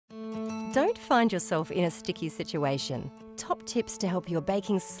Don't find yourself in a sticky situation. Top tips to help your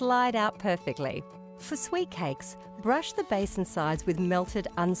baking slide out perfectly. For sweet cakes, brush the base and sides with melted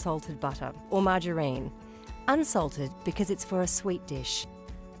unsalted butter or margarine. Unsalted because it's for a sweet dish.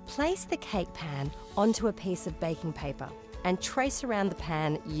 Place the cake pan onto a piece of baking paper and trace around the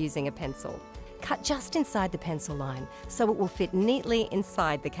pan using a pencil. Cut just inside the pencil line so it will fit neatly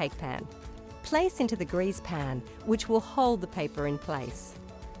inside the cake pan. Place into the grease pan, which will hold the paper in place.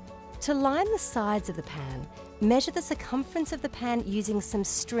 To line the sides of the pan, measure the circumference of the pan using some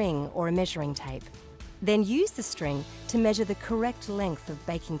string or a measuring tape. Then use the string to measure the correct length of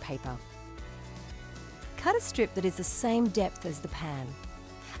baking paper. Cut a strip that is the same depth as the pan.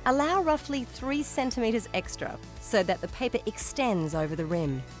 Allow roughly 3 centimetres extra so that the paper extends over the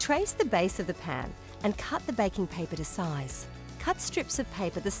rim. Trace the base of the pan and cut the baking paper to size. Cut strips of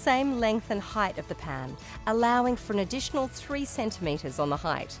paper the same length and height of the pan, allowing for an additional 3 centimetres on the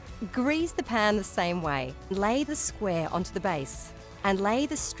height. Grease the pan the same way. Lay the square onto the base and lay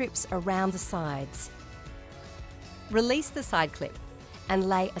the strips around the sides. Release the side clip and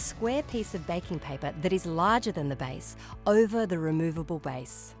lay a square piece of baking paper that is larger than the base over the removable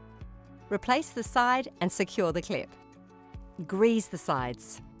base. Replace the side and secure the clip. Grease the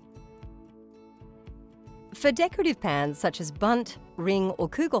sides. For decorative pans such as Bundt, Ring or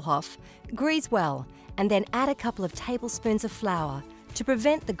Kugelhof, grease well and then add a couple of tablespoons of flour to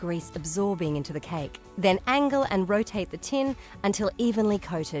prevent the grease absorbing into the cake. Then angle and rotate the tin until evenly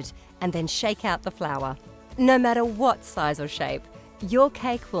coated and then shake out the flour. No matter what size or shape, your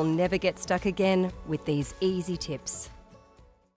cake will never get stuck again with these easy tips.